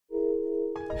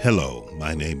Hello,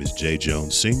 my name is Jay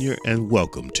Jones Sr., and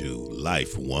welcome to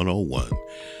Life 101,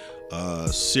 a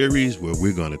series where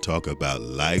we're going to talk about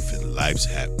life and life's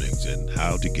happenings and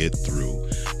how to get through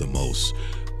the most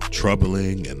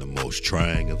troubling and the most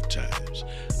trying of times.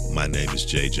 My name is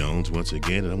Jay Jones once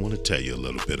again, and I want to tell you a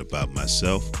little bit about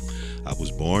myself. I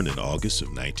was born in August of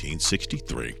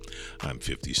 1963. I'm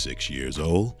 56 years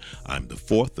old. I'm the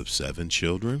fourth of seven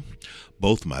children.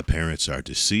 Both my parents are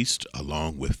deceased,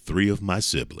 along with three of my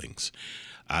siblings.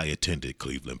 I attended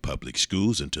Cleveland Public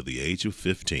Schools until the age of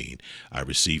 15. I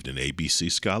received an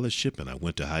ABC scholarship and I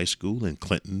went to high school in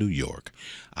Clinton, New York.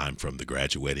 I'm from the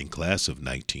graduating class of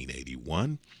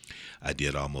 1981. I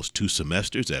did almost 2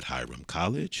 semesters at Hiram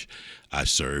College. I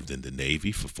served in the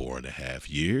Navy for 4.5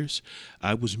 years.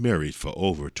 I was married for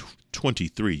over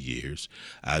 23 years.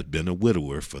 I've been a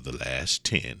widower for the last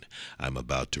 10. I'm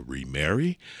about to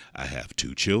remarry. I have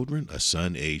 2 children, a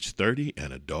son aged 30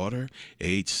 and a daughter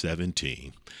aged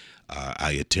 17.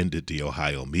 I attended the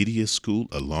Ohio Media School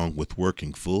along with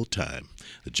working full-time,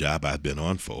 a job I've been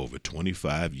on for over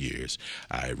 25 years.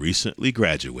 I recently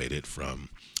graduated from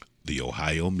the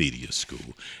Ohio Media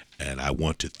School, and I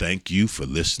want to thank you for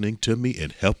listening to me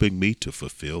and helping me to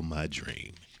fulfill my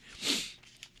dream.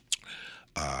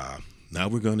 Now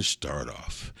we're going to start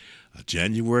off.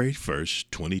 January 1st,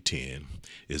 2010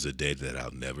 is a day that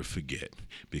I'll never forget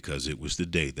because it was the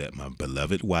day that my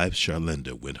beloved wife,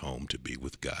 Charlinda, went home to be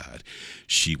with God.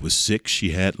 She was sick.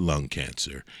 She had lung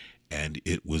cancer. And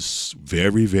it was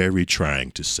very, very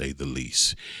trying, to say the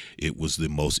least. It was the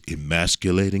most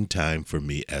emasculating time for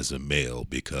me as a male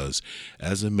because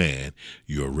as a man,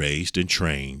 you're raised and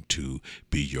trained to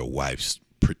be your wife's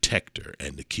protector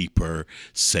and to keep her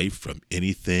safe from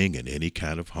anything and any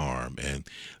kind of harm. And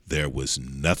there was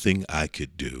nothing I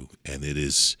could do. And it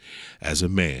is, as a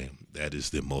man, that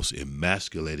is the most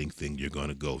emasculating thing you're going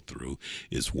to go through,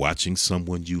 is watching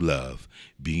someone you love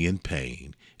be in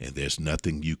pain, and there's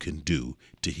nothing you can do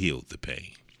to heal the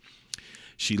pain.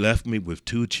 She left me with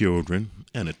 2 children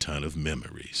and a ton of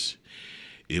memories.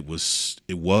 It was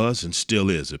and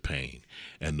still is a pain.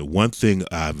 And the one thing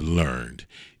I've learned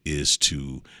is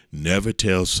to never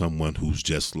tell someone who's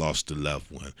just lost a loved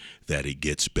one that it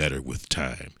gets better with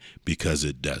time, because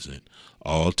it doesn't.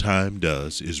 All time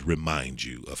does is remind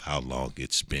you of how long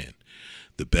it's been.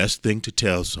 The best thing to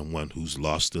tell someone who's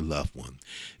lost a loved one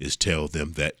is tell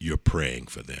them that you're praying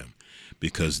for them,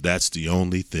 because that's the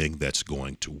only thing that's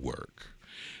going to work.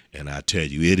 And I tell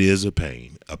you, it is a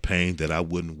pain that I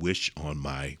wouldn't wish on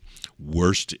my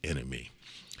worst enemy.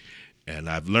 And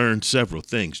I've learned several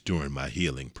things during my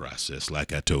healing process.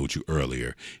 Like I told you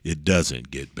earlier, it doesn't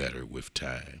get better with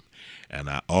time. And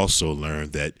I also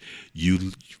learned that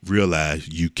you realize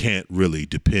you can't really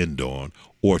depend on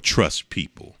or trust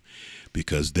people,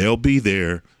 because they'll be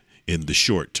there in the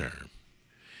short term.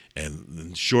 And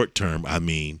in short term, I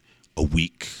mean a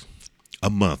week, a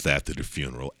month after the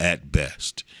funeral at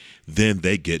best. Then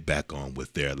they get back on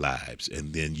with their lives,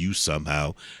 and then you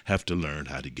somehow have to learn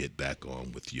how to get back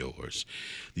on with yours.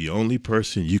 The only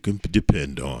person you can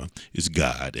depend on is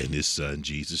God and his son,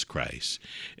 Jesus Christ,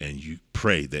 and you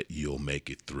pray that you'll make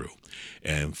it through.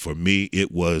 And for me,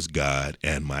 it was God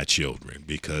and my children,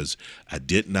 because I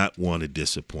did not want to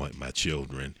disappoint my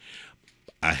children.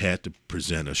 I had to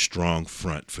present a strong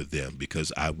front for them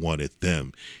because I wanted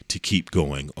them to keep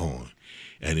going on.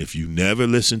 And if you never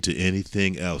listen to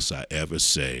anything else I ever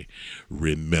say,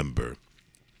 remember,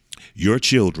 your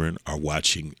children are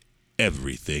watching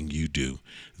everything you do.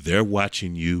 They're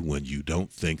watching you when you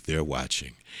don't think they're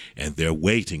watching, and they're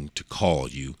waiting to call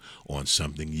you on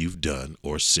something you've done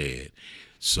or said.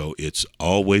 So it's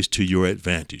always to your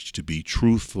advantage to be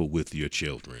truthful with your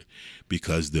children,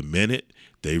 because the minute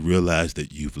they realize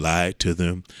that you've lied to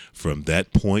them, from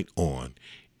that point on,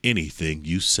 anything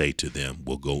you say to them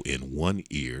will go in one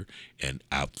ear and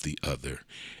out the other.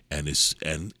 And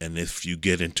if you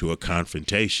get into a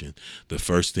confrontation, the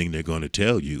first thing they're going to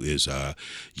tell you is,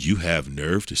 you have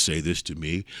nerve to say this to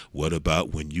me. What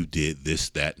about when you did this,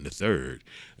 that, and the third?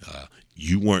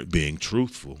 You weren't being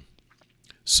truthful.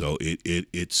 So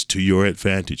it's to your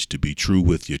advantage to be true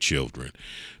with your children,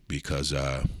 because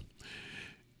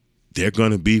they're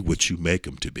going to be what you make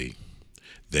them to be.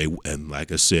 And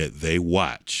like I said, they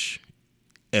watch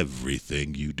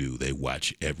everything you do. They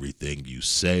watch everything you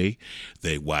say.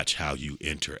 They watch how you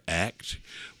interact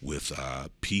with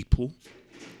people.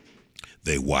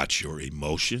 They watch your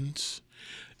emotions.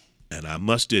 And I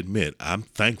must admit, I'm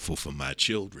thankful for my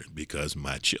children, because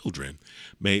my children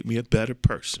made me a better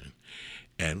person.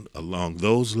 And along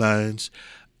those lines,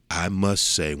 I must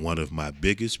say one of my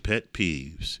biggest pet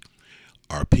peeves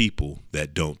are people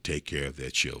that don't take care of their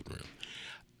children.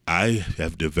 I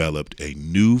have developed a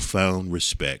newfound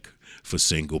respect for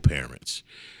single parents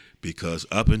because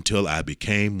up until I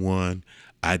became one,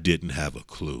 I didn't have a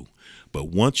clue. But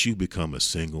once you become a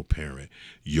single parent,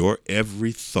 your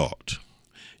every thought,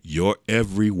 your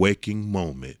every waking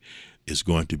moment is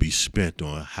going to be spent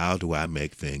on how do I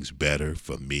make things better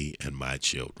for me and my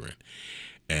children.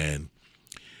 And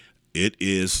it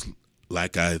is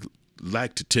like I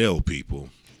like to tell people,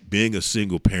 being a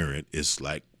single parent is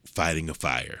like fighting a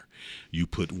fire. You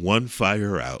put one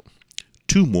fire out,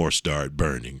 two more start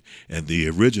burning, and the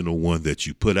original one that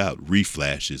you put out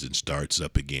reflashes and starts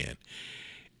up again.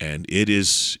 And it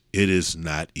is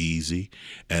not easy.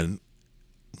 And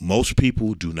most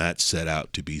people do not set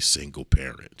out to be single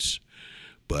parents.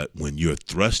 But when you're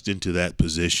thrust into that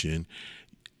position,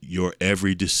 your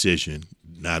every decision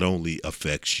not only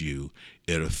affects you,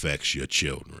 it affects your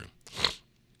children.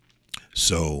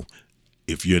 So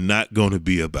if you're not going to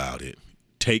be about it,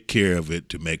 take care of it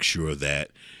to make sure that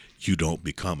you don't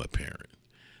become a parent.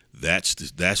 That's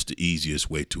the easiest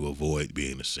way to avoid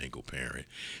being a single parent,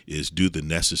 is do the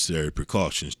necessary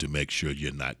precautions to make sure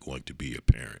you're not going to be a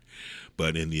parent.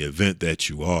 But in the event that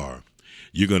you are,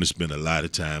 you're going to spend a lot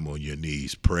of time on your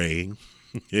knees praying.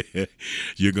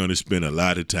 You're going to spend a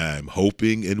lot of time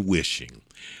hoping and wishing.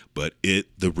 But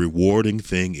the rewarding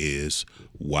thing is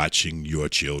watching your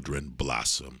children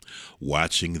blossom,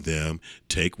 watching them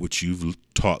take what you've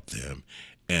taught them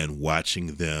and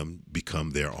watching them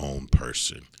become their own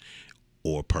person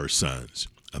or persons.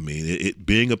 I mean,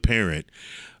 being a parent,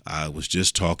 I was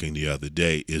just talking the other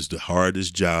day, is the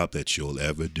hardest job that you'll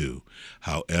ever do.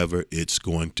 However, it's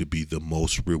going to be the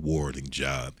most rewarding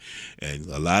job. And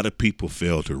a lot of people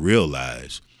fail to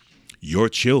realize your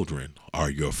children are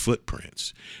your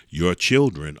footprints. Your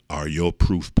children are your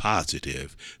proof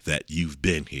positive that you've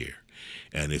been here.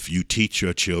 And if you teach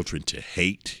your children to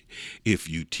hate, if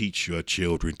you teach your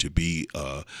children to be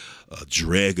a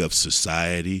dreg of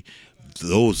society,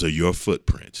 those are your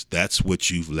footprints. That's what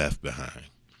you've left behind.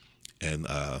 And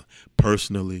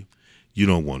personally, you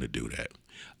don't want to do that.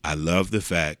 I love the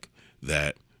fact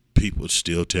that people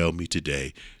still tell me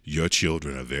today, your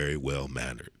children are very well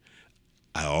mannered.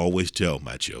 I always tell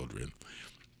my children,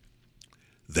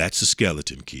 that's a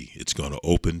skeleton key. It's going to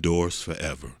open doors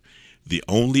forever. The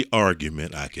only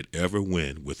argument I could ever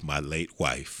win with my late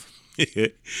wife,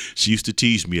 she used to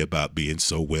tease me about being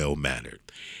so well mannered.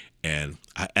 And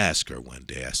I asked her one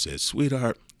day, I said,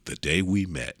 sweetheart, the day we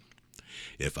met,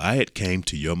 if I had came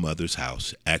to your mother's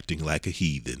house acting like a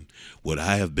heathen, would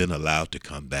I have been allowed to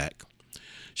come back?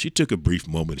 She took a brief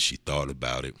moment, she thought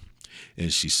about it,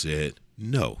 and she said,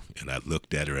 no. And I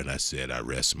looked at her and I said, I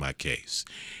rest my case.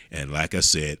 And like I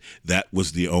said, that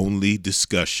was the only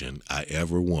discussion I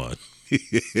ever won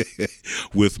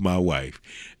with my wife.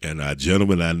 And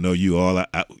gentlemen, I know you all,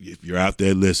 if you're out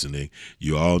there listening,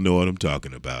 you all know what I'm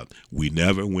talking about. We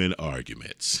never win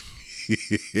arguments.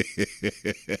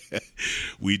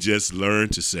 We just learn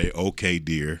to say, okay,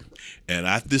 dear. And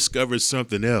I discovered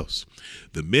something else.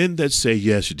 The men that say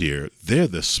yes, dear, they're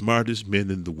the smartest men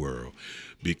in the world,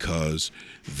 because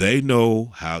they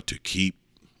know how to keep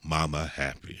mama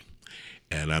happy.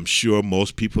 And I'm sure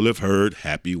most people have heard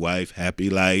happy wife, happy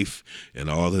life, and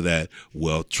all of that.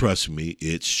 Well, trust me,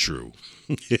 it's true.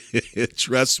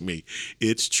 Trust me,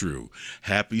 it's true.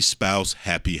 Happy spouse,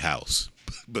 happy house.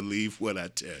 Believe what I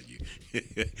tell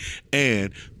you.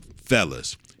 And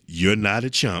fellas, you're not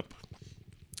a chump.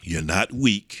 You're not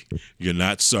weak. You're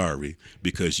not sorry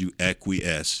because you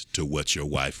acquiesce to what your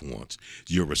wife wants.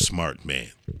 You're a smart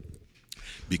man.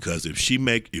 Because if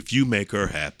you make her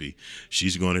happy,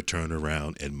 she's going to turn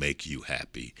around and make you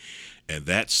happy. And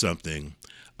that's something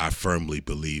I firmly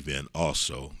believe in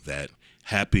also, that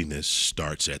happiness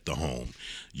starts at the home.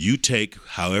 You take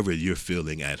however you're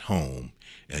feeling at home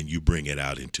and you bring it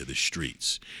out into the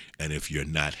streets. And if you're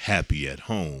not happy at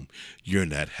home, you're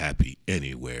not happy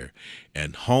anywhere.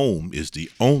 And home is the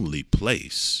only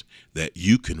place that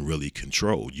you can really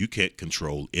control. You can't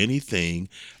control anything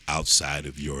outside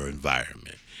of your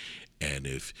environment. And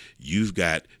if you've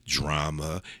got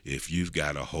drama, if you've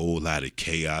got a whole lot of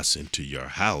chaos into your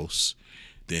house,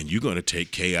 then you're going to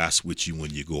take chaos with you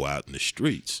when you go out in the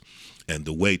streets. And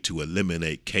the way to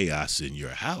eliminate chaos in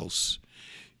your house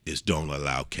is don't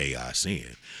allow chaos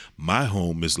in. My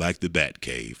home is like the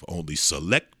Batcave. Only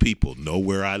select people know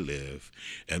where I live,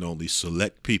 and only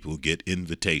select people get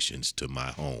invitations to my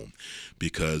home,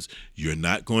 because you're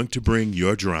not going to bring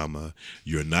your drama,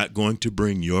 you're not going to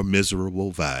bring your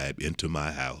miserable vibe into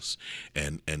my house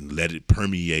and let it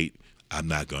permeate. I'm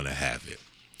not going to have it.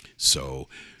 So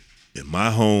in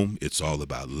my home, it's all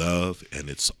about love and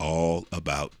it's all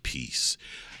about peace.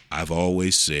 I've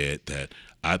always said that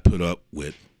I put up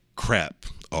with crap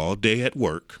all day at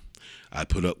work. I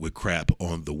put up with crap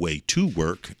on the way to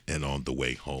work and on the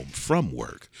way home from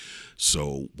work.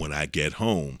 So when I get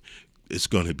home, it's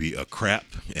going to be a crap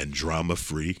and drama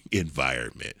free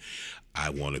environment. I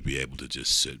want to be able to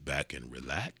just sit back and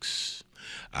relax.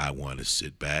 I want to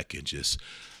sit back and just,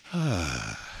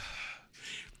 and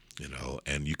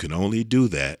you can only do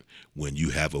that when you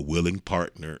have a willing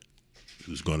partner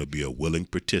who's going to be a willing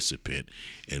participant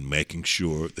in making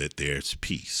sure that there's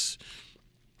peace.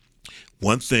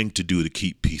 One thing to do to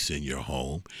keep peace in your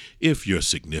home, if your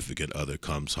significant other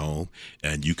comes home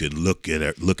and you can look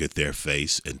at their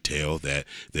face and tell that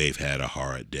they've had a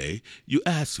hard day, you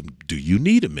ask them, "Do you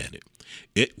need a minute?"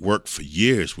 It worked for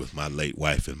years with my late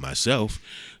wife and myself.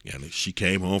 And if she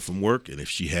came home from work and if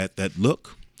she had that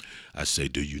look, I say,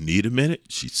 "Do you need a minute?"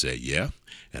 She'd say, "Yeah."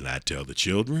 And I tell the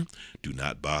children, "Do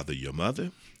not bother your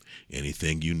mother.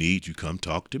 Anything you need, you come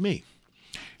talk to me."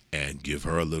 And give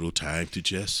her a little time to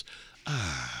just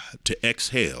to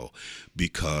exhale,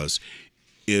 because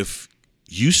if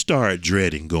you start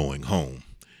dreading going home,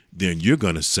 then you're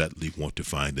going to suddenly want to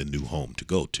find a new home to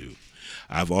go to.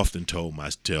 I've often tell my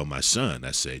son,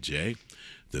 I say, "Jay,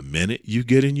 the minute you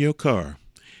get in your car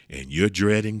and you're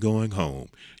dreading going home,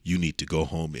 you need to go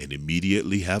home and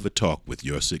immediately have a talk with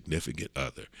your significant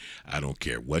other. I don't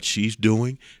care what she's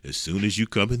doing. As soon as you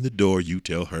come in the door, you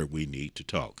tell her we need to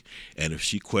talk. And if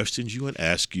she questions you and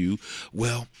asks you,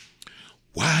 well,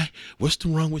 why? What's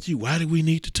wrong with you? Why do we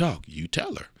need to talk? You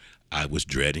tell her, I was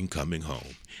dreading coming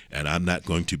home, and I'm not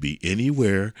going to be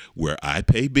anywhere where I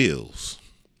pay bills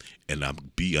and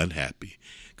I'm be unhappy."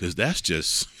 Because that's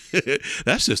just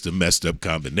that's just a messed up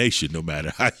combination. No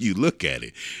matter how you look at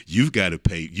it, you've got to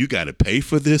pay. You got to pay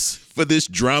for this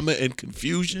drama and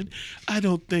confusion. I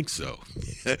don't think so.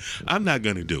 I'm not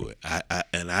going to do it.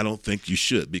 And I don't think you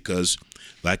should, because,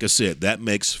 like I said, that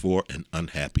makes for an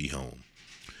unhappy home.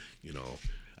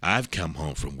 I've come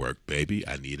home from work, "Baby,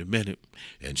 I need a minute."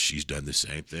 And she's done the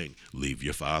same thing. Leave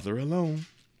your father alone.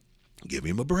 Give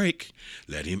him a break.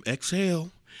 Let him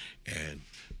exhale. And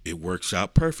it works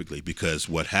out perfectly, because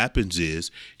what happens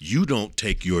is you don't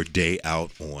take your day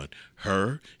out on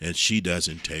her and she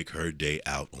doesn't take her day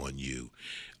out on you.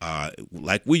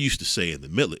 Like we used to say in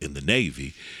the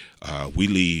Navy, we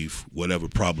leave whatever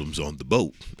problems on the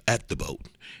boat at the boat,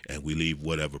 and we leave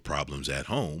whatever problems at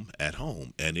home.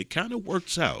 And it kind of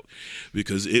works out,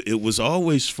 because it was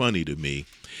always funny to me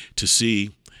to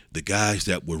see the guys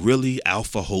that were really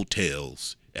alpha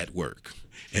hotels at work.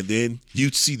 And then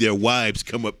you'd see their wives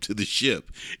come up to the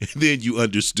ship, and then you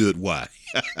understood why.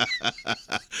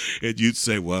 And you'd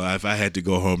say, well, if I had to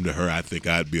go home to her, I think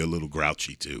I'd be a little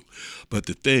grouchy too. But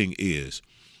the thing is,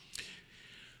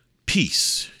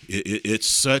 peace. It is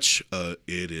such a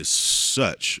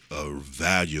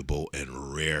valuable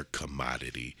and rare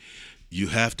commodity. You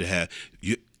have to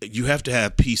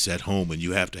have peace at home, and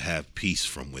you have to have peace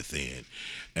from within.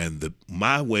 And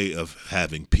my way of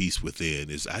having peace within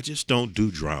is I just don't do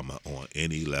drama on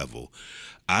any level.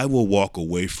 I will walk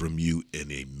away from you in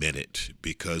a minute,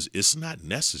 because it's not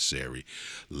necessary.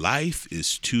 Life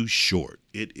is too short.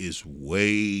 It is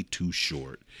way too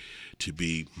short to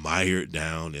be mired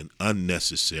down in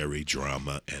unnecessary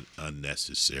drama and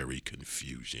unnecessary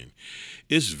confusion.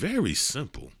 It's very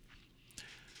simple.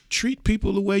 Treat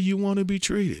people the way you want to be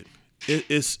treated.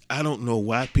 I don't know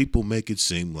why people make it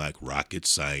seem like rocket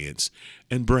science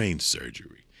and brain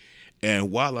surgery.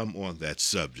 And while I'm on that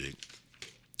subject,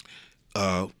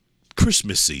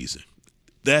 Christmas season,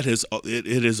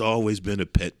 it has always been a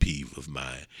pet peeve of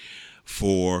mine.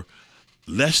 For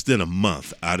less than a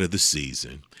month out of the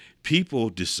season, people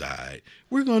decide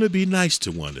we're going to be nice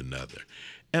to one another.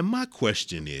 And my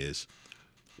question is,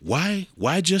 why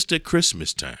just at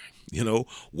Christmas time?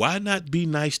 Why not be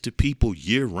nice to people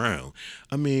year round?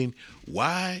 I mean,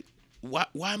 why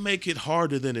make it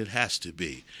harder than it has to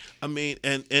be? I mean,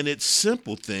 and it's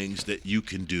simple things that you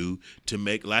can do to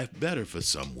make life better for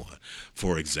someone.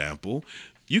 For example,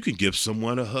 you can give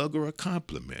someone a hug or a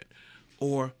compliment,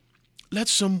 or let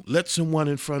someone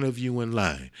in front of you in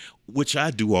line, which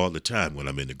I do all the time when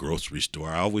I'm in the grocery store.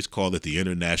 I always call it the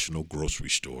international grocery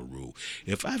store rule.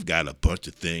 If I've got a bunch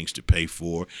of things to pay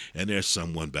for and there's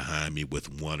someone behind me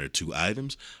with one or two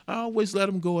items, I always let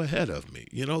them go ahead of me,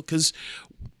 because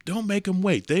don't make them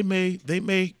wait. They may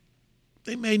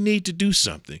need to do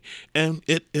something, and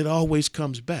it always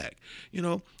comes back.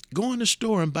 Go in the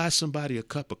store and buy somebody a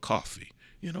cup of coffee.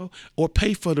 Or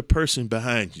pay for the person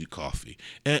behind you coffee,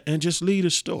 and just leave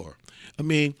the store. I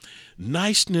mean,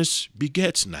 niceness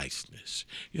begets niceness.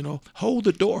 Hold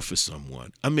the door for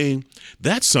someone. I mean,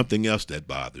 that's something else that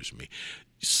bothers me.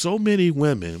 So many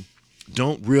women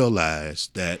don't realize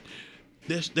that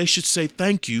they should say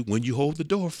thank you when you hold the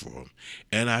door for them.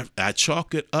 And I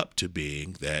chalk it up to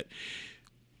being that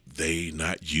they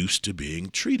not used to being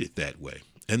treated that way.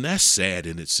 And that's sad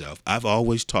in itself. I've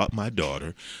always taught my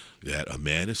daughter that a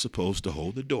man is supposed to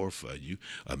hold the door for you.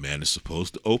 A man is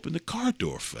supposed to open the car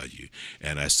door for you.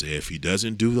 And I say, if he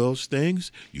doesn't do those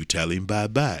things, you tell him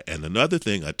bye-bye. And another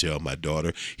thing I tell my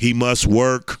daughter, he must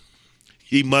work.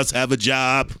 He must have a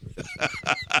job.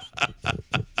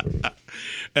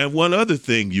 And one other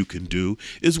thing you can do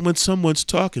is when someone's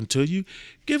talking to you,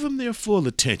 give them their full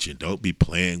attention. Don't be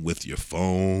playing with your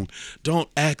phone. Don't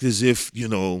act as if,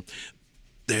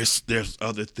 there's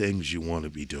other things you want to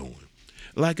be doing.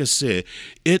 Like I said,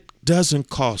 it doesn't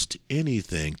cost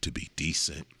anything to be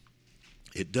decent.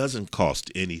 It doesn't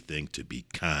cost anything to be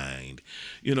kind.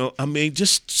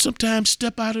 Just sometimes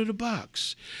step out of the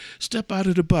box. Step out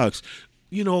of the box.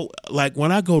 Like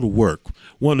when I go to work,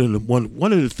 one of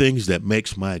the things that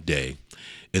makes my day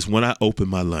is when I open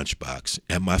my lunchbox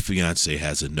and my fiance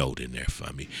has a note in there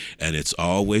for me. And it's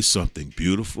always something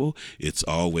beautiful. It's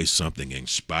always something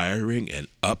inspiring and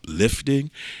uplifting.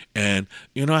 And,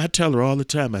 I tell her all the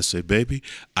time, I say, baby,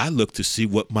 I look to see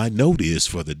what my note is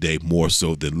for the day more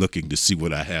so than looking to see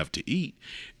what I have to eat.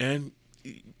 And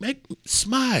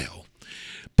smile.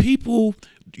 People,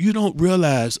 you don't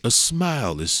realize a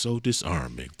smile is so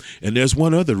disarming. And there's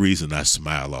one other reason I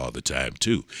smile all the time,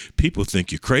 too. People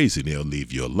think you're crazy and they'll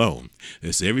leave you alone.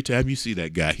 It's every time you see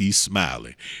that guy, he's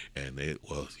smiling. And,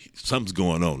 something's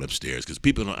going on upstairs because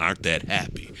people aren't that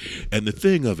happy. And the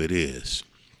thing of it is,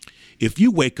 if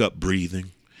you wake up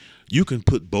breathing, you can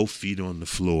put both feet on the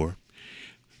floor.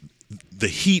 The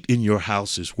heat in your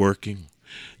house is working.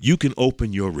 You can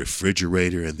open your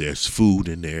refrigerator and there's food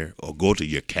in there, or go to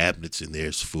your cabinets and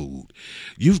there's food.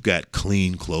 You've got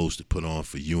clean clothes to put on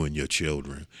for you and your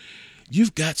children.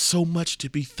 You've got so much to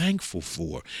be thankful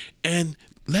for. And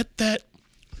let that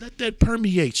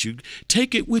permeate you.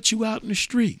 Take it with you out in the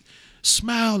street.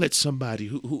 Smile at somebody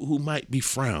who might be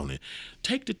frowning.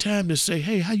 Take the time to say,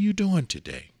 hey, how you doing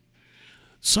today?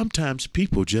 Sometimes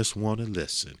people just want to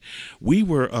listen. We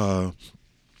were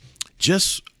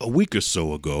just a week or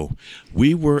so ago,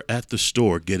 we were at the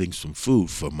store getting some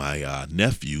food for my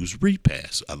nephew's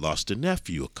repast. I lost a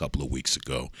nephew a couple of weeks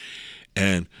ago.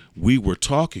 And we were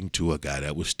talking to a guy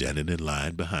that was standing in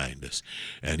line behind us.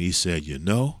 And he said,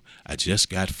 I just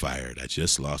got fired. I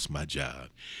just lost my job.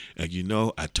 And,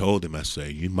 I told him, I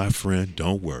say, my friend,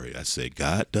 don't worry. I say,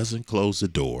 God doesn't close the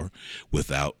door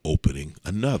without opening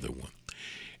another one.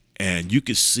 And you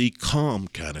could see calm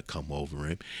kind of come over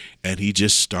him. And he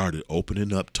just started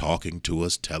opening up, talking to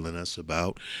us, telling us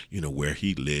about, where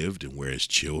he lived and where his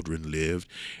children lived.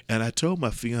 And I told my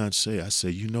fiance, I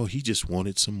said, he just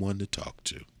wanted someone to talk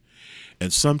to.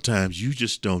 And sometimes you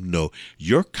just don't know.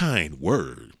 Your kind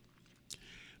word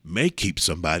may keep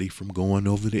somebody from going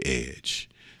over the edge.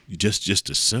 Just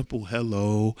a simple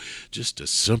hello, just a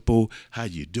simple how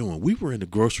you doing. We were in the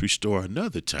grocery store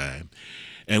another time,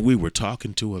 and we were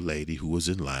talking to a lady who was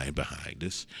in line behind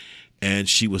us, and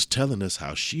she was telling us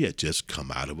how she had just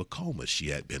come out of a coma. She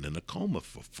had been in a coma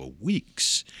for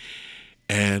weeks.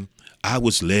 And I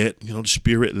was led, the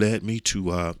Spirit led me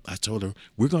to, I told her,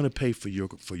 we're going to pay for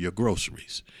your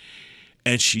groceries.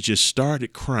 And she just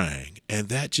started crying, and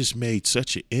that just made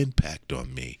such an impact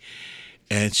on me.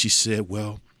 And she said,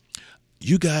 well,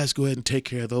 you guys go ahead and take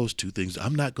care of those two things.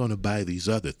 I'm not going to buy these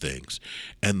other things.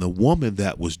 And the woman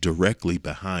that was directly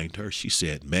behind her, she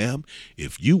said, ma'am,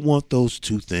 if you want those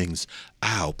two things,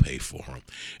 I'll pay for them.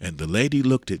 And the lady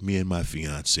looked at me and my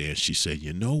fiance and she said,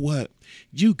 you know what?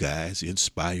 You guys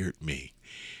inspired me.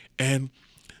 And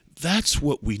that's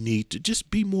what we need to just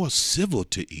be more civil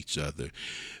to each other.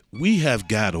 We have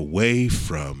got away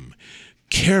from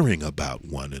caring about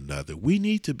one another. We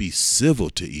need to be civil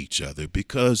to each other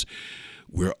because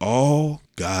we're all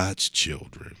God's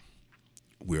children.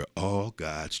 We're all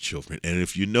God's children. And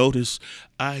if you notice,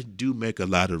 I do make a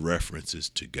lot of references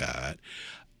to God.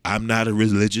 I'm not a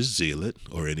religious zealot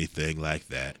or anything like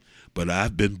that, but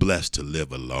I've been blessed to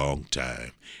live a long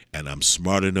time. And I'm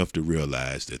smart enough to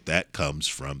realize that that comes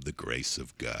from the grace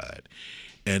of God.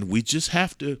 And we just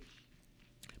have to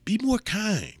be more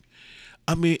kind.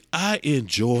 I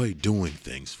enjoy doing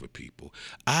things for people.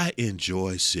 I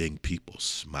enjoy seeing people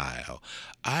smile.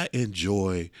 I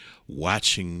enjoy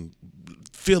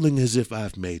feeling as if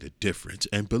I've made a difference.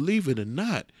 And believe it or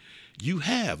not, you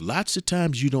have. Lots of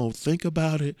times you don't think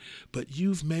about it, but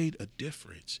you've made a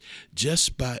difference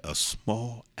just by a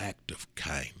small act of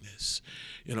kindness.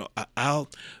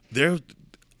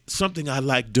 something I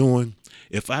like doing,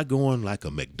 if I go in like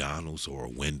a McDonald's or a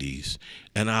Wendy's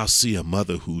and I'll see a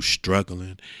mother who's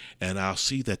struggling and I'll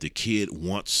see that the kid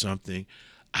wants something,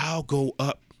 I'll go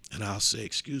up and I'll say,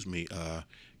 excuse me,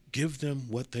 give them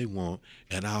what they want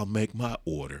and I'll make my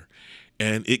order.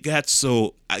 And I got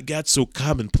so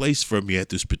commonplace for me at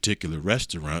this particular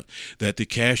restaurant that the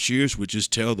cashiers would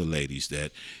just tell the ladies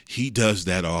that he does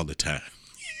that all the time.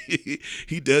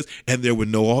 He does, and there were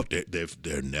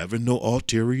there are never no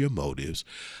ulterior motives.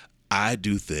 I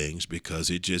do things because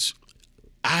it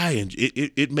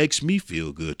makes me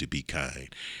feel good to be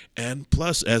kind, and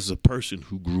plus, as a person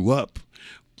who grew up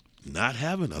not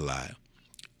having a lot,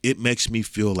 it makes me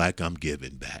feel like I'm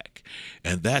giving back,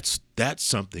 and that's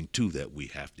something too that we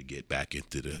have to get back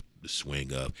into the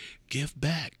swing of. Give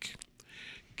back,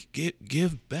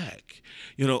 give back.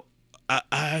 You know,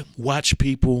 I watch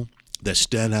people that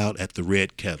stand out at the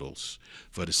red kettles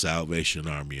for the Salvation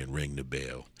Army and ring the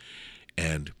bell.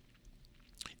 And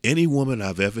any woman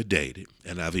I've ever dated,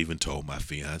 and I've even told my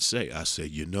fiance, I say,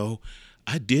 you know,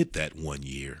 I did that one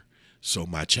year so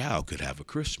my child could have a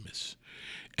Christmas.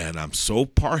 And I'm so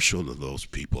partial to those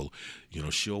people. You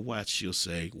know, she'll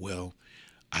say, well,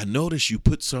 I noticed you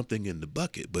put something in the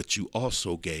bucket, but you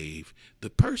also gave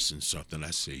the person something. I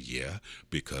say, yeah,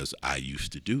 because I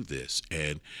used to do this.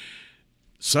 And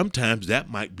sometimes that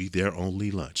might be their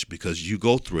only lunch because you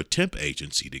go through a temp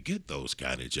agency to get those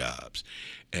kind of jobs.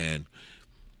 And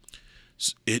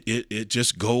it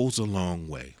just goes a long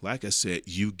way. Like I said,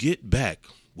 you get back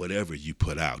whatever you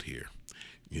put out here.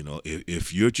 You know,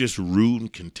 if you're just rude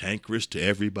and cantankerous to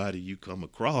everybody you come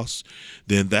across,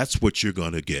 then that's what you're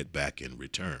going to get back in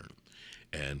return.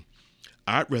 And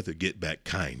I'd rather get back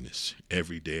kindness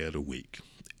every day of the week.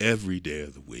 Every day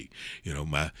of the week. You know,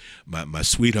 my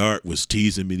sweetheart was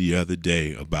teasing me the other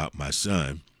day about my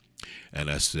son.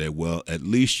 And I said, well, at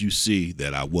least you see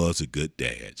that I was a good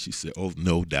dad. She said, oh,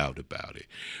 no doubt about it.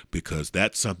 Because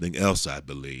that's something else I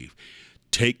believe.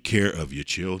 Take care of your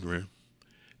children.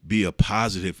 Be a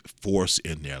positive force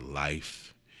in their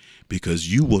life.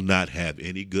 Because you will not have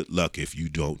any good luck if you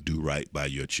don't do right by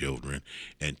your children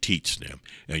and teach them.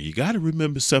 And you got to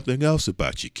remember something else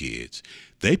about your kids.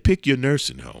 They pick your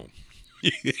nursing home.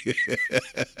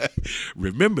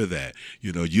 Remember that.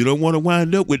 You know, you don't want to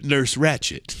wind up with Nurse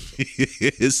Ratchet.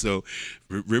 So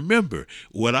remember,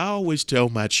 what I always tell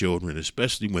my children,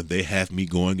 especially when they have me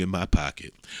going in my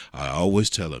pocket, I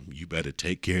always tell them, you better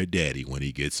take care of Daddy when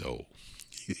he gets old.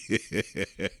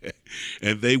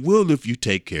 And they will if you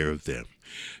take care of them.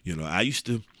 You know, I used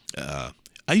to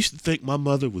think my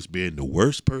mother was being the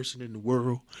worst person in the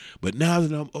world, but now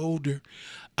that I'm older,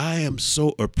 I am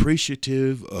so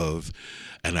appreciative of,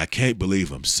 and I can't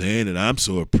believe I'm saying it, I'm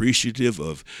so appreciative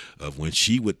of when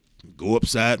she would go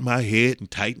upside my head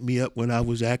and tighten me up when I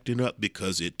was acting up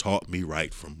because it taught me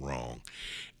right from wrong.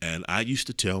 And I used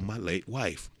to tell my late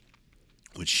wife,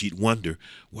 when she'd wonder,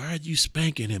 why are you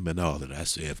spanking him and all that? I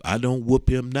say, if I don't whoop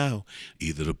him now,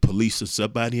 either the police or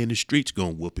somebody in the street's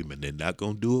going to whoop him, and they're not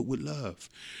going to do it with love.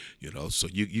 You know, so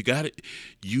you got it.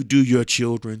 You do your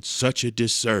children such a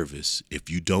disservice if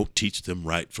you don't teach them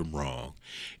right from wrong.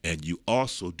 And you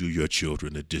also do your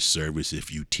children a disservice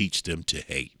if you teach them to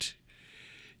hate.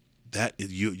 That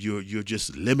you're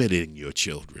just limiting your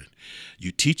children.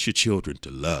 You teach your children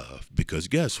to love, because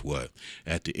guess what?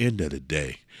 At the end of the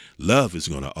day, love is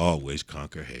going to always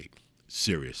conquer hate.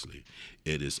 Seriously,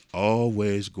 it is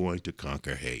always going to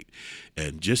conquer hate.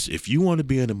 And just if you want to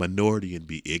be in a minority and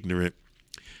be ignorant,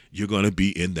 you're going to be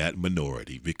in that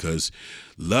minority, because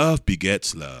love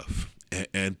begets love.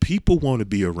 And people want to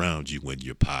be around you when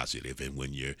you're positive and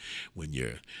when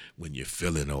you're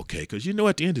feeling okay. Because you know,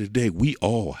 at the end of the day, we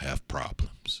all have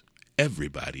problems.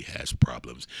 Everybody has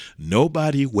problems.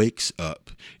 Nobody wakes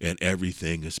up and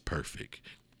everything is perfect.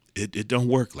 It don't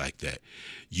work like that.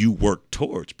 You work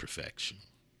towards perfection.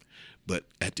 But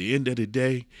at the end of the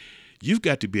day, you've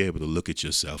got to be able to look at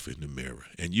yourself in the mirror,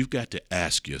 and you've got to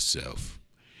ask yourself,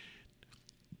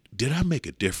 did I make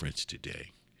a difference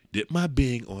today? Did my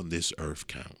being on this earth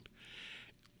count?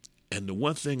 And the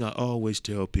one thing I always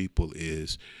tell people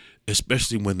is,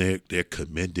 especially when they're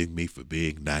commending me for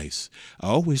being nice, I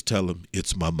always tell them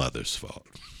it's my mother's fault.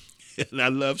 And I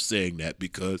love saying that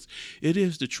because it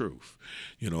is the truth.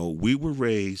 You know, we were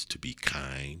raised to be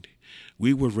kind.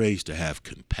 We were raised to have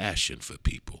compassion for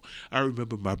people. I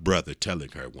remember my brother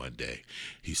telling her one day,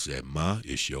 he said, "Ma,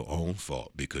 it's your own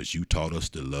fault because you taught us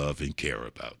to love and care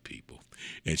about people."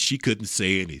 And she couldn't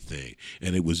say anything.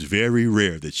 And it was very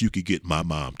rare that you could get my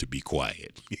mom to be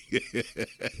quiet.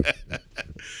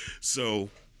 So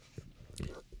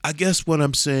I guess what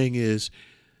I'm saying is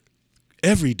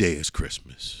every day is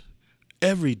Christmas.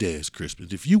 Every day is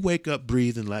Christmas. If you wake up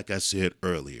breathing, like I said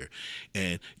earlier,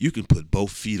 and you can put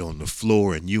both feet on the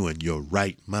floor and you in your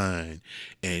right mind,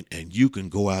 and you can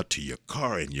go out to your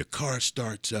car and your car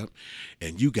starts up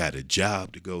and you got a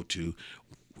job to go to,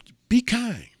 be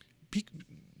kind.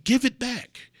 Give it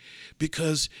back.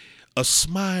 Because a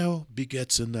smile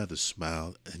begets another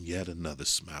smile and yet another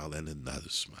smile and another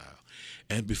smile.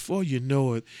 And before you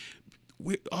know it,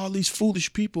 all these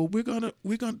foolish people, they're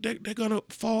gonna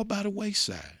fall by the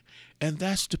wayside, and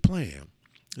that's the plan.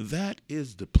 That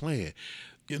is the plan.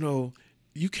 You know,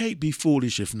 you can't be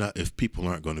foolish if people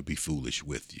aren't going to be foolish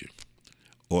with you.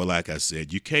 Or like I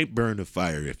said, you can't burn the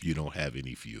fire if you don't have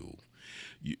any fuel.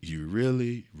 You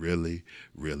really, really,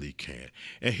 really can.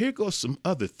 And here goes some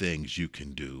other things you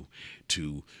can do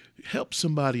to help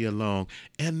somebody along,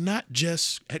 and not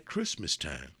just at Christmas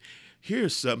time.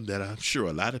 Here's something that I'm sure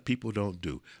a lot of people don't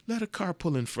do. Let a car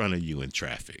pull in front of you in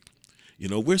traffic. You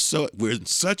know, we're in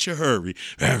such a hurry.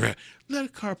 Let a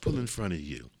car pull in front of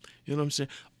you. You know what I'm saying?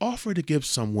 Offer to give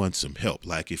someone some help.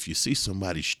 Like if you see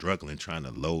somebody struggling trying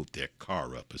to load their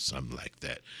car up or something like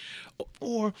that.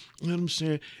 Or, you know what I'm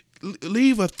saying?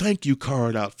 Leave a thank you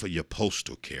card out for your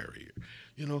postal carrier.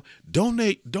 You know,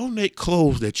 donate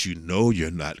clothes that you know you're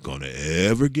not going to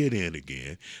ever get in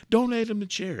again. Donate them to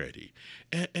charity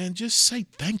and just say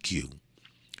thank you.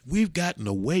 We've gotten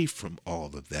away from all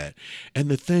of that. And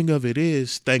the thing of it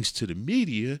is, thanks to the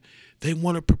media, they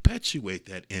want to perpetuate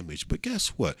that image. But guess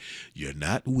what? You're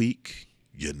not weak.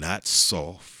 You're not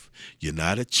soft. You're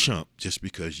not a chump just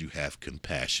because you have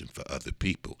compassion for other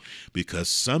people. Because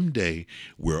someday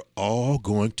we're all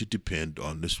going to depend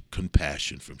on this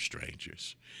compassion from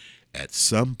strangers. At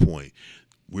some point,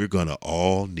 we're going to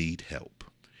all need help.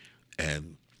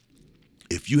 And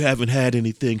if you haven't had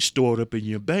anything stored up in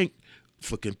your bank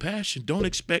for compassion, don't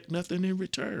expect nothing in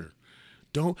return.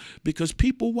 Because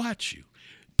people watch you.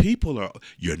 People are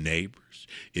your neighbors.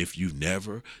 If you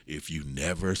never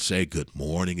say good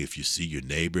morning, if you see your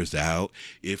neighbors out,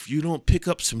 if you don't pick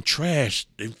up some trash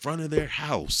in front of their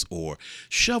house or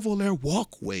shovel their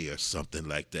walkway or something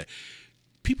like that,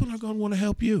 people are going to want to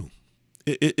help you.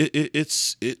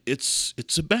 It's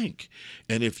a bank,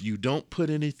 and if you don't put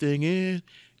anything in,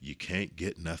 you can't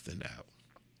get nothing out.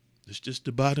 It's just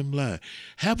the bottom line.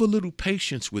 Have a little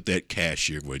patience with that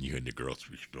cashier when you're in the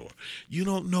grocery store. You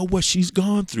don't know what she's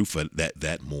gone through for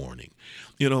that morning.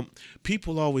 You know,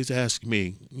 people always ask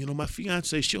me, you know, my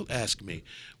fiance, she'll ask me,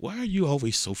 why are you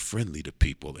always so friendly to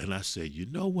people? And I say, you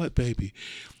know what, baby?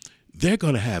 They're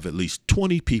going to have at least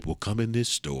 20 people come in this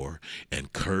store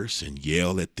and curse and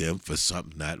yell at them for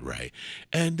something not right.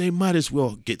 And they might as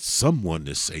well get someone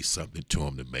to say something to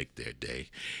them to make their day.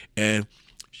 And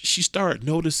she started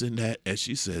noticing that, as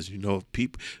she says, you know,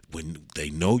 people, when they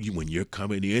know you, when you're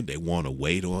coming in, they want to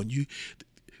wait on you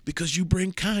because you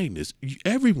bring kindness.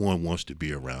 Everyone wants to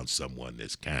be around someone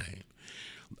that's kind.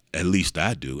 At least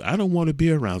I do. I don't want to be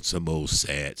around some old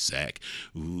sad sack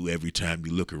who every time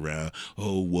you look around,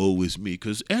 oh, woe is me,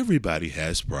 because everybody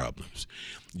has problems.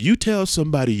 You tell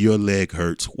somebody your leg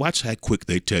hurts, watch how quick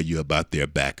they tell you about their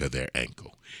back or their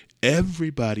ankle.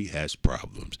 Everybody has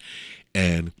problems.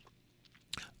 And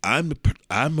I'm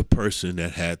a person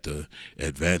that had the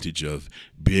advantage of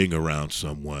being around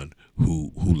someone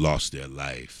who lost their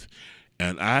life.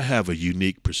 And I have a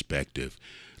unique perspective.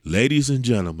 Ladies and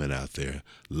gentlemen out there,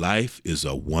 life is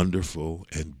a wonderful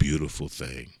and beautiful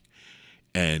thing.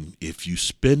 And if you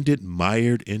spend it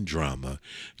mired in drama,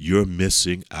 you're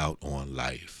missing out on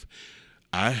life.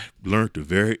 I learned a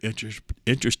very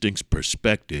interesting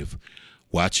perspective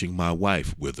watching my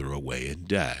wife wither away and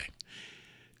die.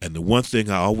 And the one thing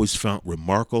I always found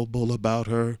remarkable about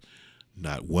her,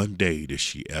 not one day does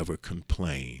she ever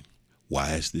complain.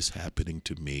 Why is this happening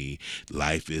to me?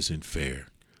 Life isn't fair.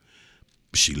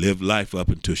 She lived life up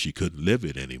until she couldn't live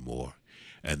it anymore.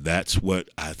 And that's what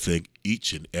I think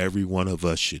each and every one of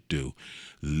us should do.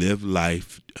 Live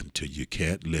life until you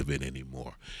can't live it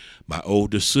anymore. My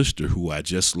older sister, who I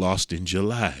just lost in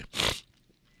July,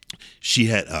 she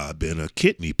had been a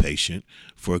kidney patient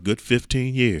for a good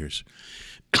 15 years.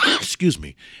 Excuse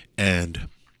me. And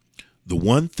the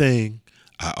one thing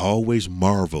I always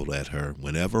marveled at her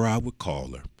whenever I would call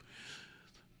her,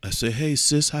 I say, hey,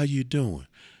 sis, how you doing?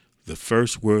 The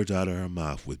first words out of her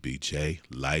mouth would be, Jay,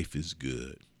 life is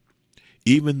good.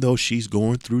 Even though she's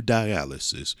going through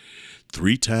dialysis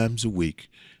 3 times a week,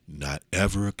 not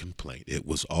ever a complaint. It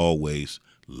was always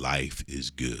life is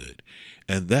good.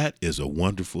 And that is a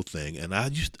wonderful thing. And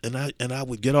I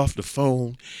would get off the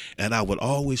phone and I would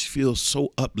always feel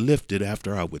so uplifted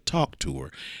after I would talk to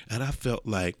her. And I felt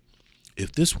like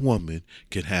if this woman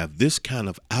can have this kind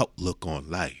of outlook on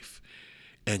life,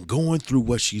 and going through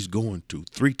what she's going through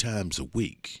 3 times a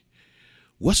week.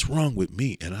 What's wrong with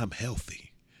me? And I'm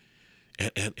healthy.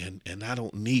 And I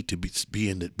don't need to be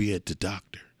at the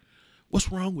doctor.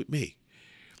 What's wrong with me?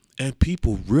 And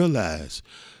people realize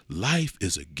life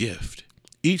is a gift.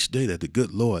 Each day that the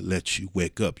good Lord lets you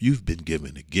wake up, you've been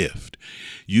given a gift.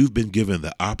 You've been given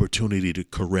the opportunity to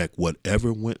correct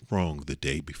whatever went wrong the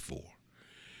day before.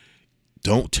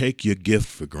 Don't take your gift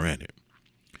for granted.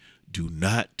 Do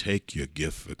not take your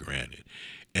gift for granted,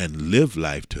 and live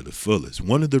life to the fullest.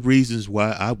 One of the reasons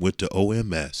why I went to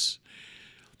OMS,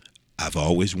 I've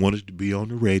always wanted to be on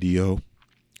the radio.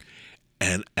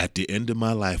 And at the end of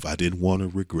my life, I didn't want to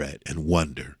regret and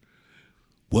wonder,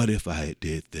 what if I had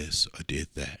did this or did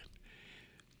that?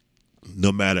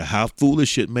 No matter how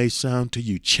foolish it may sound to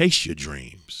you, chase your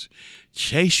dreams.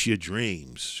 Chase your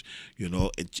dreams,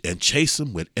 and chase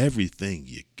them with everything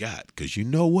you got. Because you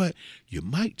know what? You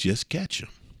might just catch them.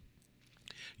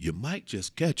 You might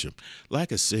just catch them.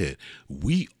 Like I said,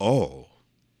 we all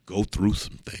go through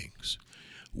some things.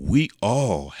 We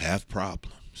all have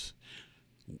problems.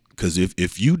 Because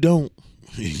if you don't,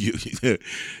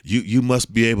 you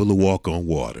must be able to walk on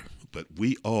water. But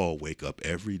we all wake up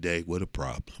every day with a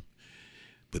problem.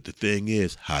 But the thing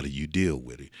is, how do you deal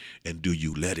with it? And do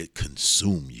you let it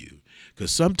consume you?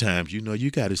 Because sometimes, you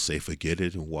got to say forget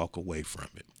it and walk away from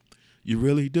it. You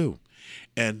really do.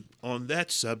 And on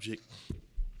that subject,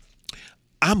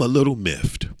 I'm a little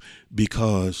miffed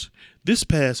because this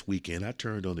past weekend I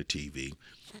turned on the TV,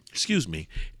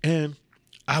 and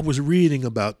I was reading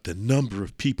about the number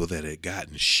of people that had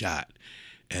gotten shot,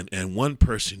 and one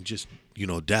person just,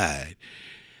 died.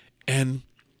 And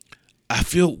I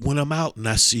feel when I'm out and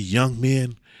I see young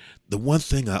men, the one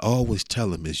thing I always tell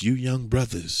them is, you young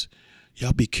brothers,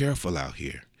 y'all be careful out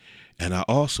here. And I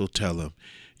also tell them,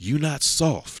 you not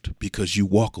soft because you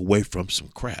walk away from some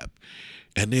crap.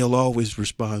 And they'll always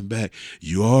respond back,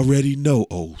 you already know,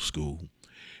 old school.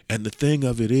 And the thing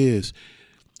of it is,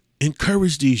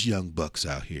 encourage these young bucks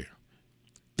out here.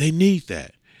 They need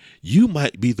that. You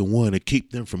might be the one to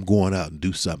keep them from going out and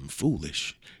do something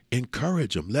foolish.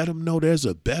 Encourage them. Let them know there's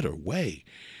a better way.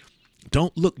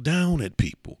 Don't look down at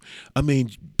people. I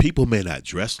mean, people may not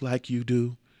dress like you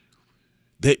do.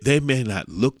 They may not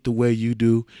look the way you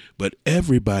do, but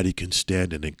everybody can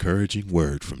stand an encouraging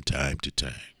word from time to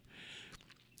time.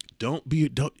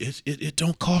 It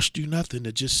don't cost you nothing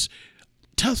to just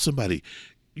tell somebody,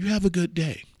 you have a good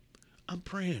day. I'm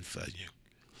praying for you.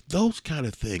 Those kind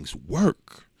of things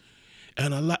work.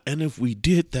 And if we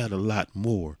did that a lot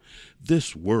more,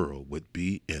 this world would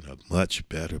be in a much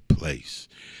better place.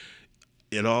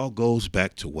 It all goes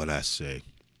back to what I say.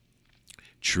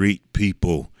 Treat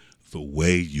people the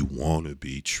way you want to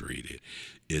be treated.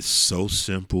 It's so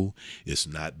simple. It's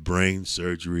not brain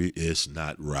surgery. It's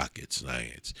not rocket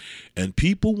science. And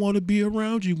people want to be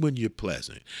around you when you're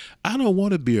pleasant. I don't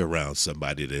want to be around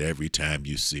somebody that every time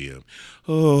you see them,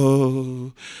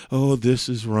 this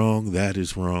is wrong, that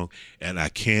is wrong. And I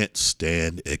can't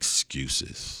stand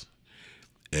excuses.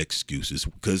 Excuses,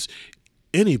 because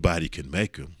anybody can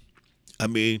make them. I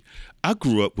mean, I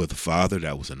grew up with a father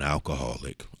that was an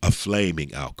alcoholic, a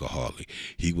flaming alcoholic.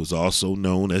 He was also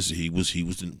known as he was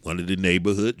one of the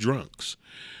neighborhood drunks.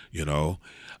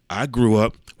 I grew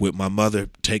up with my mother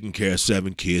taking care of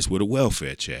 7 kids with a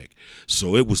welfare check.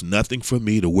 So it was nothing for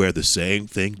me to wear the same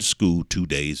thing to school 2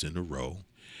 days in a row.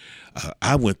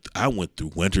 I went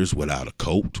through winters without a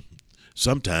coat,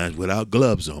 sometimes without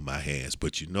gloves on my hands.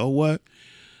 But you know what?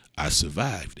 I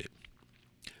survived it.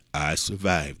 I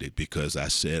survived it because I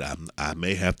said I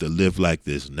may have to live like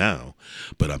this now,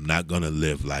 but I'm not going to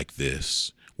live like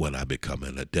this when I become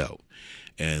an adult.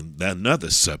 And another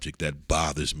subject that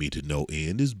bothers me to no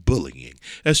end is bullying,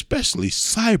 especially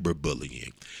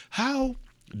cyberbullying. How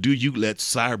do you let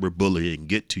cyberbullying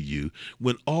get to you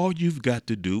when all you've got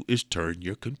to do is turn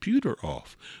your computer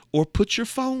off or put your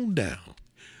phone down?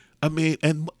 I mean,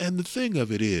 and the thing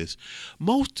of it is,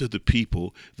 most of the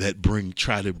people that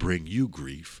try to bring you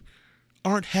grief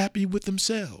aren't happy with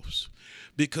themselves,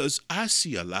 because I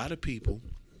see a lot of people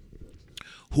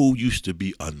who used to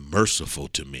be unmerciful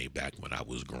to me back when I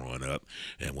was growing up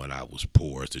and when I was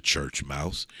poor as a church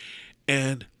mouse.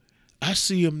 And I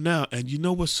see them now, and you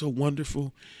know what's so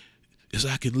wonderful is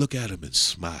I can look at them and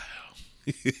smile.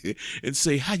 And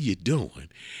say, how you doing?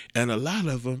 And a lot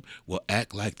of them will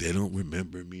act like they don't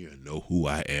remember me or know who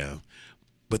I am.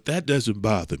 But that doesn't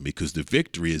bother me, because the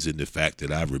victory is in the fact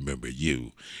that I remember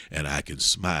you and I can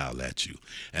smile at you.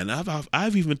 And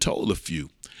I've even told a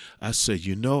few, I say,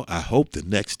 I hope the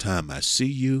next time I see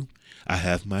you, I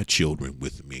have my children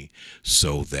with me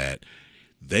so that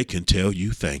they can tell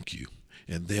you thank you.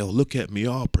 And they'll look at me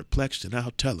all perplexed, and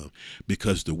I'll tell them,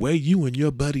 because the way you and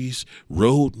your buddies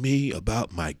rode me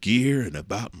about my gear and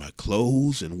about my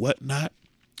clothes and whatnot,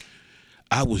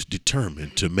 I was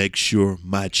determined to make sure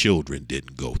my children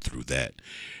didn't go through that.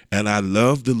 And I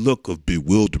love the look of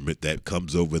bewilderment that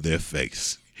comes over their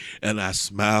face. And I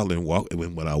smile and walk.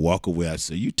 And when I walk away, I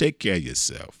say, you take care of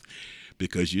yourself.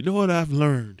 Because you know what I've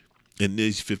learned in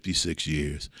these 56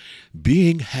 years?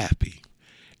 Being happy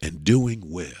and doing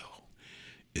well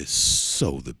is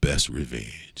so the best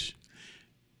revenge.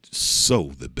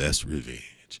 So the best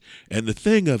revenge. And the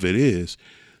thing of it is,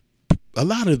 a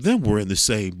lot of them were in the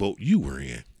same boat you were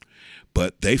in.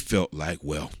 But they felt like,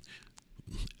 well,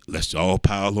 let's all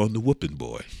pile on the whooping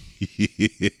boy.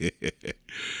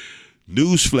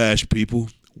 Newsflash, people,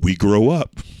 we grow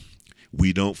up.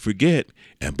 We don't forget.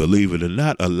 And believe it or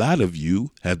not, a lot of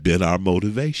you have been our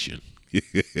motivation.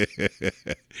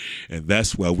 And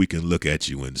that's why we can look at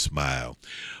you and smile.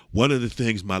 One of the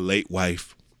things my late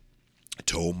wife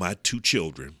told my two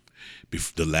children,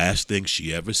 the last thing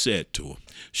she ever said to them,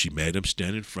 she made them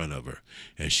stand in front of her,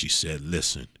 and she said,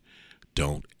 listen,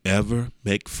 don't ever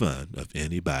make fun of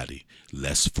anybody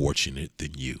less fortunate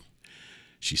than you.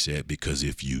 She said, because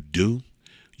if you do,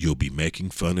 you'll be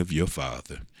making fun of your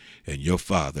father, and your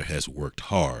father has worked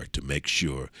hard to make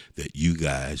sure that you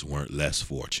guys weren't less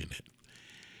fortunate.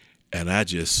 And how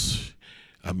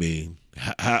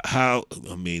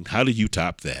do you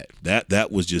top that?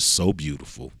 That was just so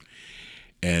beautiful.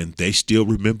 And they still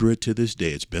remember it to this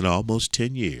day. It's been almost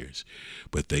 10 years,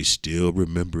 but they still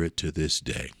remember it to this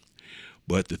day.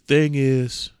 But the thing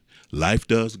is, life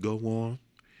does go on,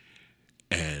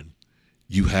 and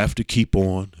you have to keep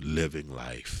on living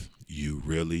life. You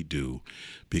really do,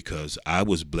 because I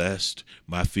was blessed.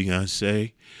 My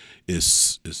fiance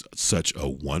is such a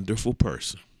wonderful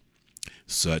person,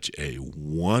 such a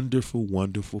wonderful,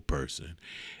 wonderful person,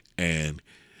 and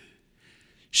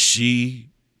she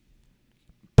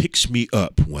picks me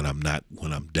up when I'm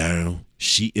down.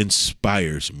 She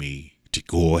inspires me to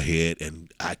go ahead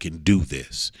and I can do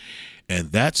this.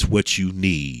 And that's what you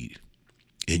need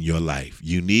in your life.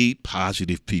 You need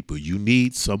positive people. You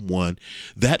need someone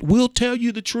that will tell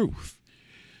you the truth.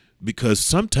 Because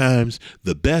sometimes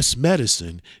the best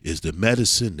medicine is the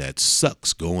medicine that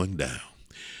sucks going down.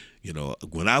 You know,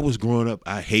 when I was growing up,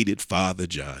 I hated Father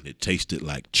John. It tasted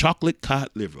like chocolate cod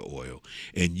liver oil,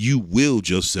 and you willed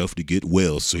yourself to get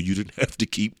well so you didn't have to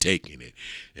keep taking it.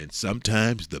 And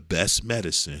sometimes the best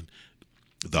medicine,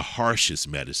 the harshest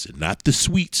medicine, not the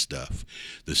sweet stuff,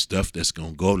 the stuff that's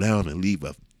going to go down and leave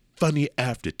a funny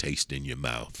aftertaste in your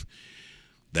mouth,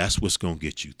 that's what's going to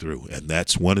get you through. And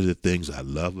that's one of the things I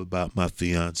love about my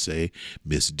fiance,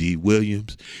 Miss D.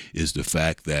 Williams, is the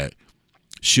fact that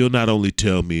she'll not only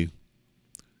tell me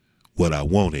what I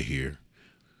want to hear,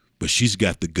 but she's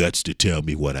got the guts to tell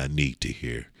me what I need to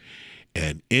hear.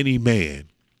 And any man,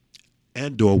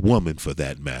 and or woman for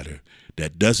that matter,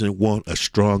 that doesn't want a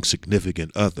strong,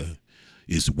 significant other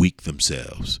is weak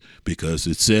themselves. Because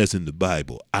it says in the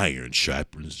Bible, iron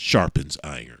sharpens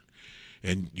iron.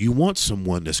 And you want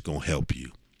someone that's going to help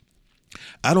you.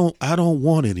 I don't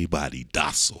want anybody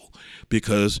docile,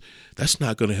 because that's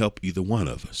not going to help either one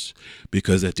of us.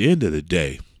 Because at the end of the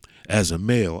day, as a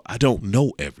male, I don't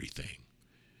know everything.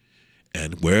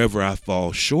 And wherever I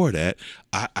fall short at,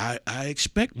 I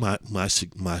expect my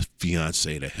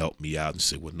fiance to help me out and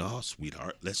say, well, no,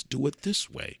 sweetheart, let's do it this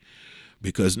way.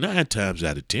 Because 9 times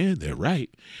out of 10, they're right.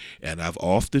 And I've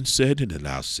often said it, and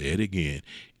I'll say it again,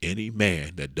 any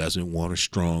man that doesn't want a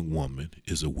strong woman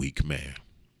is a weak man.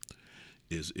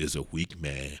 Is a weak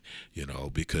man, you know,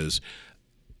 because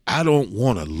I don't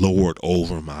want to lord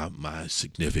over my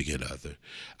significant other.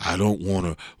 I don't want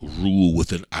to rule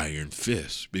with an iron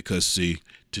fist, because, see,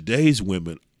 today's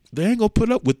women, they ain't going to put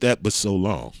up with that but so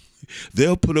long.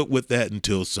 They'll put up with that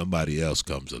until somebody else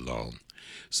comes along.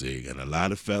 See, and a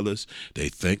lot of fellas, they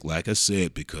think, like I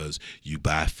said, because you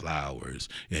buy flowers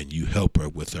and you help her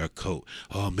with her coat,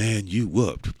 oh, man, you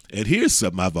whooped. And here's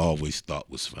something I've always thought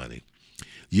was funny.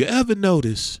 You ever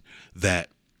notice that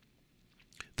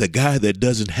the guy that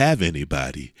doesn't have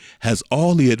anybody has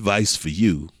all the advice for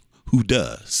you who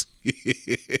does?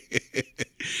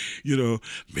 You know,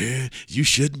 man, you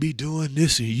shouldn't be doing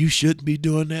this and you shouldn't be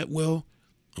doing that. Well,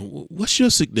 what's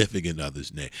your significant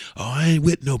other's name? Oh, I ain't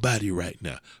with nobody right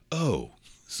now. Oh,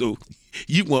 so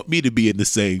you want me to be in the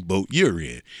same boat you're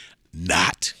in?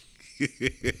 Not.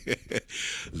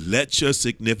 Let your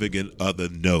significant other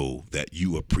know that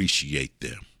you appreciate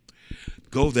them.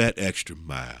 Go that extra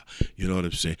mile. You know what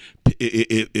I'm saying?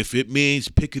 If it means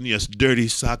picking your dirty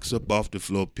socks up off the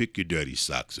floor, pick your dirty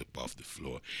socks up off the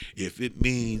floor. If it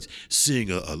means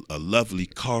seeing a lovely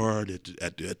card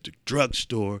at the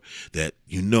drugstore that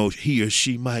you know he or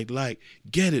she might like,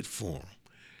 get it for them.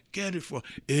 Get it for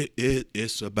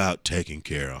it's about taking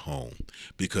care of home,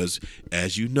 because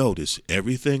as you notice,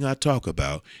 everything I talk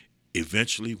about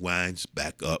eventually winds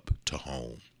back up to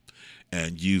home.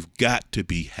 And you've got to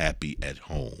be happy at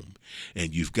home.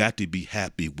 And you've got to be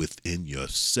happy within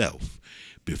yourself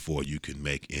before you can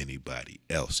make anybody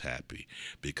else happy.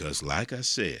 Because like I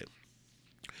said,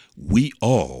 we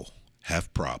all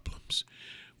have problems.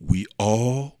 We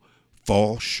all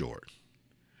fall short.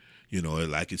 You know,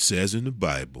 like it says in the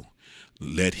Bible,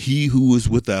 let he who is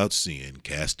without sin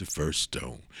cast the first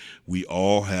stone. We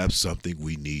all have something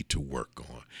we need to work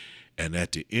on. And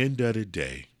at the end of the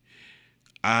day,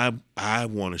 I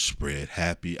want to spread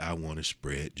happy. I want to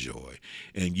spread joy.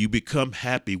 And you become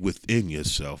happy within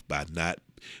yourself by not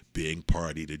being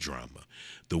party to drama.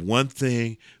 The one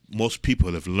thing most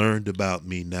people have learned about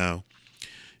me now,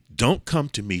 don't come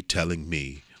to me telling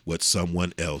me what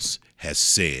someone else has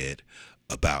said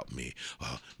about me.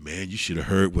 Man, you should have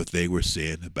heard what they were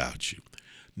saying about you.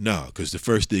 No, because the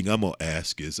first thing I'm going to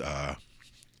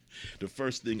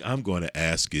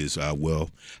ask is, well,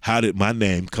 how did my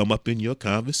name come up in your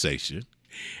conversation?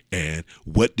 And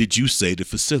what did you say to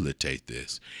facilitate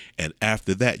this? And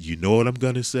after that, you know what I'm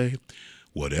going to say?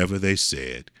 Whatever they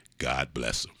said, God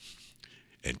bless them.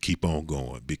 And keep on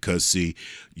going. Because, see,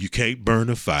 you can't burn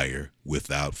a fire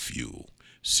without fuel.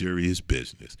 Serious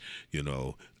business. You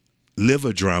know, live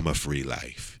a drama-free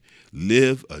life.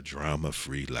 Live a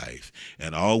drama-free life.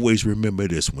 And always remember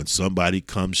this: when somebody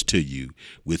comes to you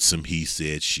with some he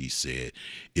said, she said,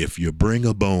 if you bring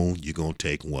a bone, you're going to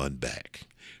take one back.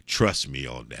 Trust me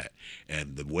on that.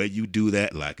 And the way you do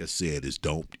that, like I said, is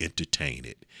don't entertain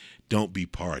it. Don't be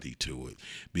party to it,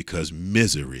 because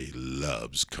misery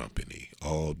loves company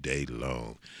all day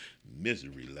long.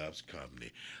 Misery loves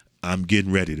company. I'm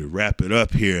getting ready to wrap it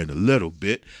up here in a little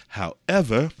bit.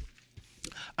 However,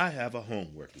 I have a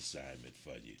homework assignment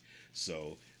for you.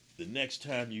 So the next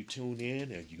time you tune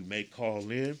in, and you may call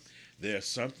in, there's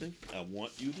something I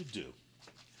want you to do.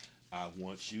 I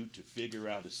want you to figure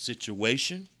out a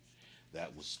situation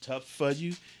that was tough for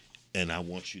you, and I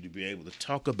want you to be able to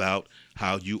talk about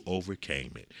how you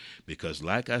overcame it. Because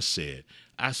like I said,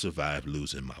 I survived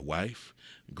losing my wife,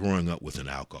 growing up with an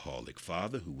alcoholic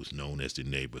father who was known as the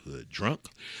neighborhood drunk.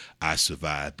 I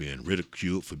survived being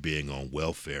ridiculed for being on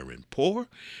welfare and poor,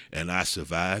 and I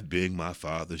survived being my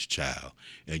father's child.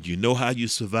 And you know how you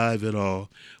survive it all?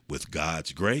 With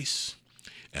God's grace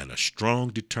and a strong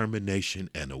determination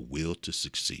and a will to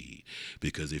succeed.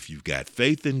 Because if you've got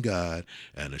faith in God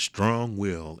and a strong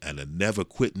will and a never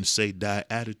quit and say die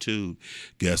attitude,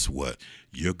 guess what?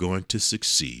 You're going to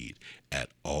succeed at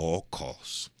all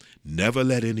costs. Never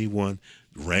let anyone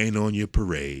rain on your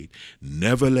parade.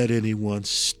 Never let anyone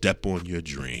step on your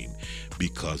dream.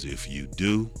 Because if you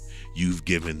do, you've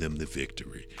given them the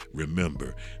victory.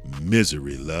 Remember,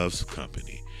 misery loves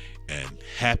company. And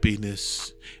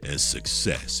happiness and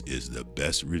success is the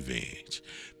best revenge.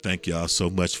 Thank y'all so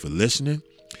much for listening.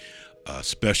 A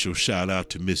special shout out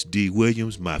to Miss D.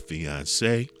 Williams, my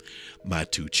fiance, my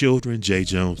two children, Jay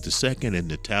Jones II and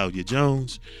Natalia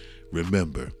Jones.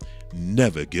 Remember,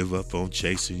 never give up on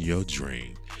chasing your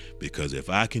dream, because if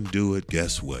I can do it,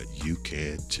 guess what? You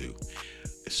can too.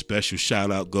 A special shout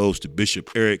out goes to Bishop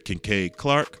Eric Kincaid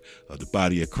Clark of the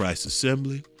Body of Christ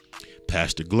Assembly,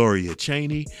 Pastor Gloria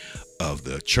Cheney of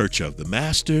the Church of the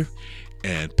Master,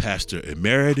 and Pastor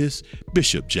Emeritus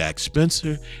Bishop Jack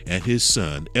Spencer and his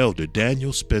son Elder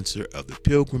Daniel Spencer of the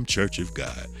Pilgrim Church of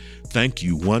God. Thank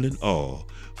you one and all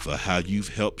for how you've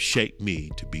helped shape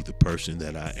me to be the person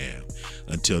that I am.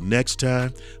 Until next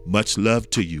time, much love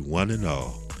to you one and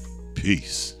all.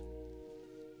 Peace.